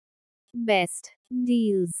Best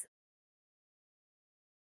deals.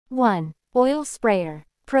 1. Oil sprayer.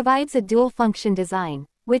 Provides a dual-function design,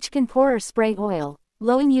 which can pour or spray oil,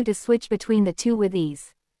 allowing you to switch between the two with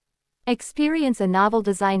ease. Experience a novel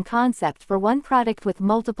design concept for one product with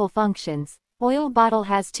multiple functions. Oil bottle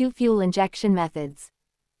has two fuel injection methods.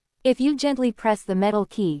 If you gently press the metal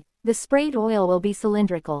key, the sprayed oil will be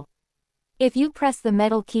cylindrical. If you press the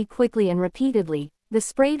metal key quickly and repeatedly, the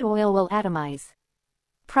sprayed oil will atomize.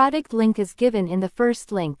 Product link is given in the first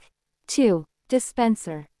link. 2.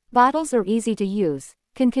 Dispenser. Bottles are easy to use,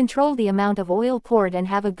 can control the amount of oil poured and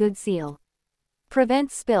have a good seal. Prevent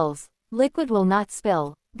spills, liquid will not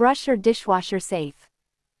spill, brush or dishwasher safe.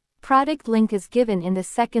 Product link is given in the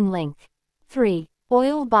second link. 3.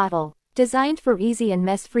 Oil bottle. Designed for easy and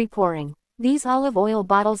mess-free pouring. These olive oil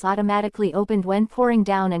bottles automatically opened when pouring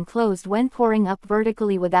down and closed when pouring up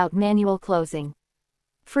vertically without manual closing.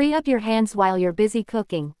 Free up your hands while you're busy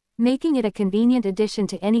cooking, making it a convenient addition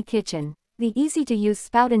to any kitchen. The easy-to-use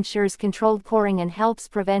spout ensures controlled pouring and helps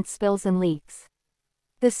prevent spills and leaks.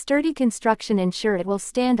 The sturdy construction ensures it will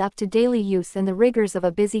stand up to daily use and the rigors of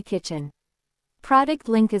a busy kitchen. Product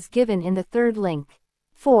link is given in the third link.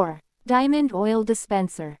 4. Diamond oil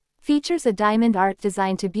dispenser. Features a diamond art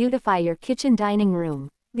design to beautify your kitchen dining room.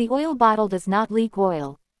 The oil bottle does not leak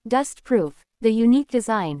oil. Dust-proof. The unique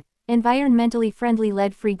design, environmentally friendly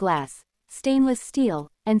lead-free glass, stainless steel,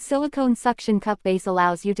 and silicone suction cup base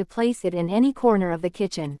allows you to place it in any corner of the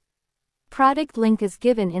kitchen. Product link is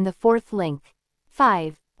given in the fourth link.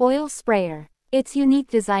 5. Oil sprayer. Its unique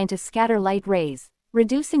design to scatter light rays,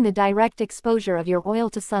 reducing the direct exposure of your oil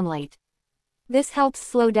to sunlight. This helps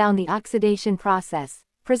slow down the oxidation process,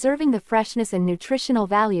 preserving the freshness and nutritional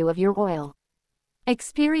value of your oil.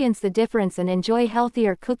 Experience the difference and enjoy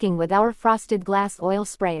healthier cooking with our frosted glass oil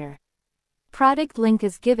sprayer. Product link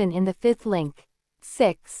is given in the fifth link.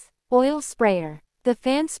 6. Oil sprayer. The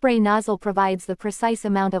fan spray nozzle provides the precise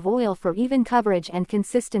amount of oil for even coverage and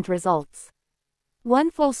consistent results.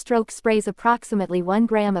 One full stroke sprays approximately 1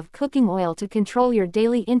 gram of cooking oil to control your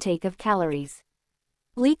daily intake of calories.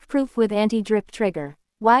 Leak-proof with anti-drip trigger.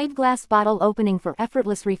 Wide glass bottle opening for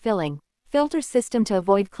effortless refilling, filter system to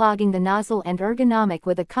avoid clogging the nozzle and ergonomic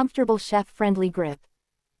with a comfortable chef-friendly grip.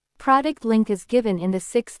 Product link is given in the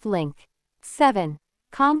sixth link. 7.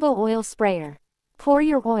 Combo oil sprayer. Pour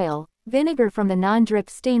your oil, vinegar from the non-drip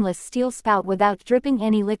stainless steel spout without dripping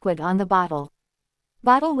any liquid on the bottle.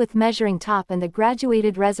 Bottle with measuring top and the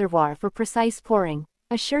graduated reservoir for precise pouring.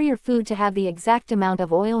 Assure your food to have the exact amount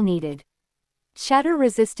of oil needed.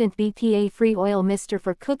 Shatter-resistant BPA-free oil mister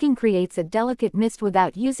for cooking creates a delicate mist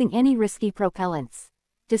without using any risky propellants.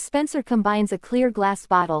 Dispenser combines a clear glass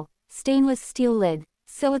bottle, stainless steel lid,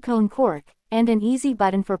 silicone cork, and an easy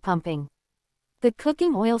button for pumping. The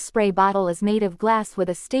cooking oil spray bottle is made of glass with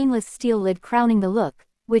a stainless steel lid crowning the look,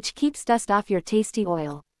 which keeps dust off your tasty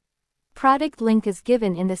oil. Product link is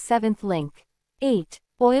given in the seventh link. 8.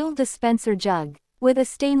 Oil dispenser jug. With a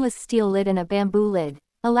stainless steel lid and a bamboo lid.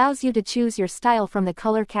 Allows you to choose your style from the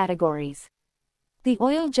color categories. The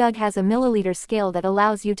oil jug has a milliliter scale that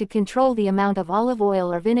allows you to control the amount of olive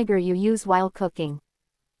oil or vinegar you use while cooking.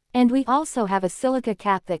 And we also have a silica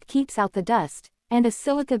cap that keeps out the dust, and a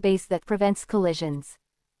silica base that prevents collisions.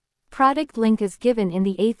 Product link is given in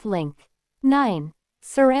the eighth link. 9.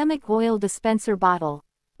 Ceramic oil dispenser bottle.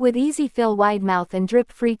 With easy fill wide mouth and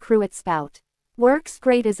drip-free cruet spout. Works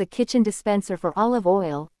great as a kitchen dispenser for olive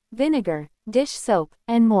oil, vinegar, dish soap,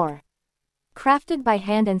 and more. Crafted by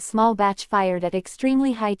hand and small batch fired at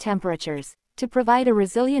extremely high temperatures, to provide a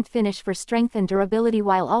resilient finish for strength and durability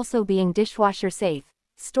while also being dishwasher safe.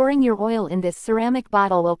 Storing your oil in this ceramic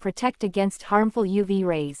bottle will protect against harmful UV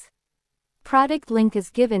rays. Product link is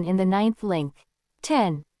given in the ninth link.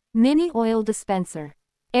 10. Mini oil dispenser.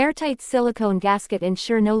 Airtight silicone gasket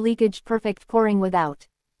ensure no leakage, perfect pouring without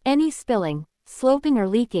any spilling, sloping or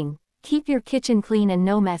leaking. Keep your kitchen clean and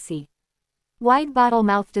no messy. Wide bottle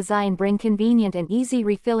mouth design bring convenient and easy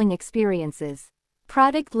refilling experiences.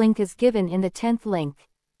 Product link is given in the 10th link.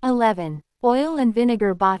 11. Oil and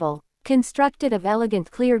vinegar bottle. Constructed of elegant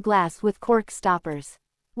clear glass with cork stoppers.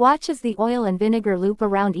 Watch as the oil and vinegar loop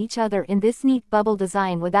around each other in this neat bubble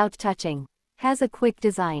design without touching. Has a quick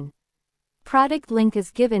design. Product link is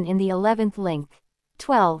given in the 11th link.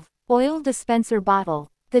 12. Oil dispenser bottle.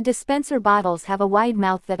 The dispenser bottles have a wide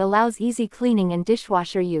mouth that allows easy cleaning and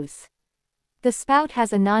dishwasher use. The spout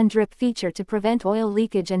has a non-drip feature to prevent oil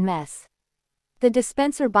leakage and mess. The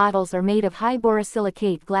dispenser bottles are made of high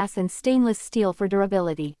borosilicate glass and stainless steel for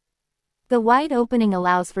durability. The wide opening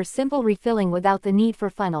allows for simple refilling without the need for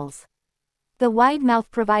funnels. The wide mouth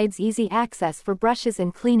provides easy access for brushes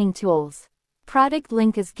and cleaning tools. Product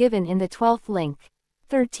link is given in the 12th link.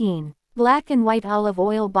 13. Black and white olive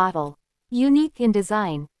oil bottle. Unique in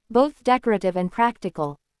design, both decorative and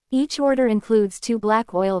practical. Each order includes 2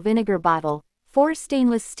 black oil vinegar bottle, 4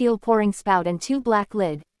 stainless steel pouring spout and 2 black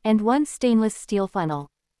lid, and 1 stainless steel funnel.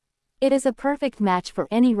 It is a perfect match for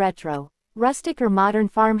any retro, rustic or modern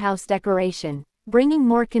farmhouse decoration, bringing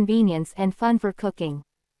more convenience and fun for cooking.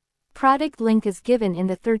 Product link is given in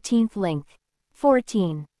the 13th link.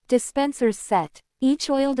 14. Dispensers set. Each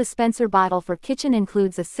oil dispenser bottle for kitchen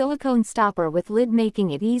includes a silicone stopper with lid,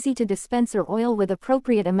 making it easy to dispense oil with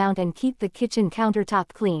appropriate amount and keep the kitchen countertop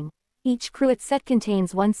clean. Each cruet set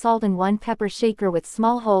contains 1 salt and 1 pepper shaker with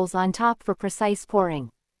small holes on top for precise pouring.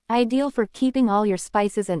 Ideal for keeping all your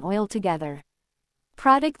spices and oil together.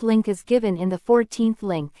 Product link is given in the 14th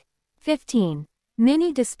link. 15.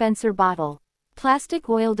 Mini dispenser bottle. Plastic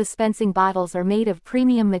oil dispensing bottles are made of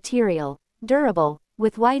premium material, durable,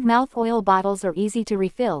 with wide mouth. Oil bottles are easy to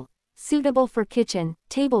refill, suitable for kitchen,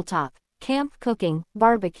 tabletop, camp cooking,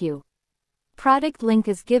 barbecue. Product link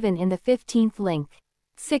is given in the 15th link.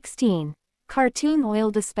 16. Cartoon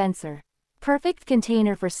oil dispenser. Perfect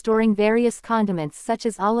container for storing various condiments such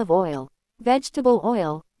as olive oil, vegetable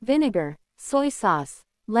oil, vinegar, soy sauce,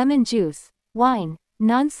 lemon juice, wine.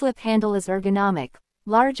 Non-slip handle is ergonomic,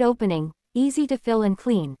 large opening, easy to fill and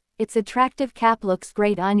clean. Its attractive cap looks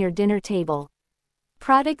great on your dinner table.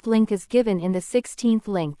 Product link is given in the 16th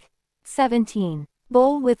link. 17.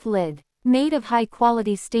 Bowl with lid. Made of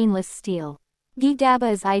high-quality stainless steel. Ghee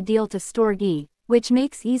dabba is ideal to store ghee, which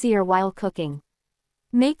makes easier while cooking.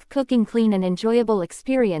 Make cooking clean and enjoyable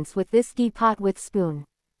experience with this ghee pot with spoon.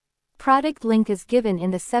 Product link is given in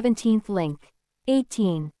the 17th link.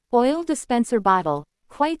 18. Oil dispenser bottle.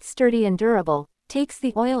 Quite sturdy and durable, takes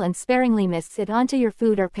the oil and sparingly mists it onto your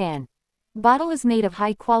food or pan. Bottle is made of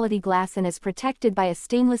high-quality glass and is protected by a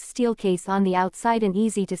stainless steel case on the outside and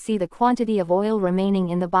easy to see the quantity of oil remaining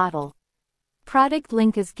in the bottle. Product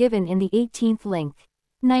link is given in the 18th link.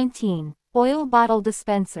 19. Oil bottle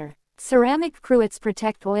dispenser. Ceramic cruets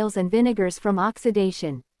protect oils and vinegars from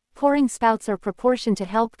oxidation. Pouring spouts are proportioned to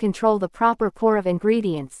help control the proper pour of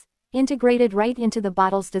ingredients. Integrated right into the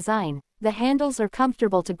bottle's design, the handles are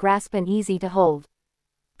comfortable to grasp and easy to hold.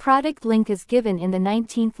 Product link is given in the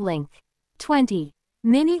 19th link. 20.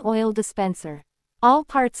 Mini oil dispenser. All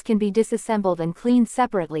parts can be disassembled and cleaned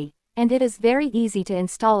separately, and it is very easy to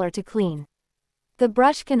install or to clean. The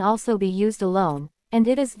brush can also be used alone, and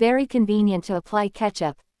it is very convenient to apply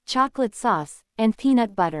ketchup, chocolate sauce, and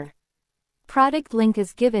peanut butter. Product link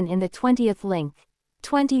is given in the 20th link.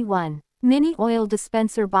 21. Mini oil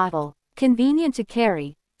dispenser bottle. Convenient to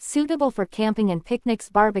carry, suitable for camping and picnics,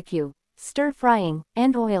 barbecue, stir-frying,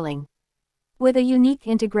 and oiling. With a unique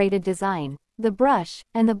integrated design, the brush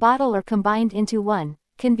and the bottle are combined into one,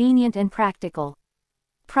 convenient and practical.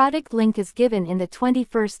 Product link is given in the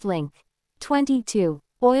 21st link. 22.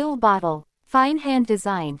 Oil bottle. Fine hand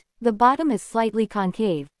designed, the bottom is slightly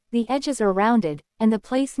concave, the edges are rounded, and the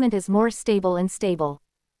placement is more stable and stable.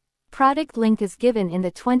 Product link is given in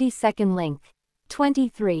the 22nd link.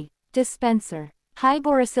 23. Dispenser. High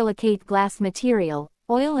borosilicate glass material,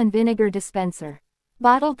 oil and vinegar dispenser.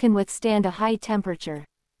 Bottle can withstand a high temperature.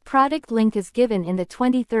 Product link is given in the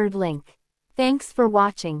 23rd link. Thanks for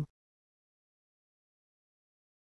watching.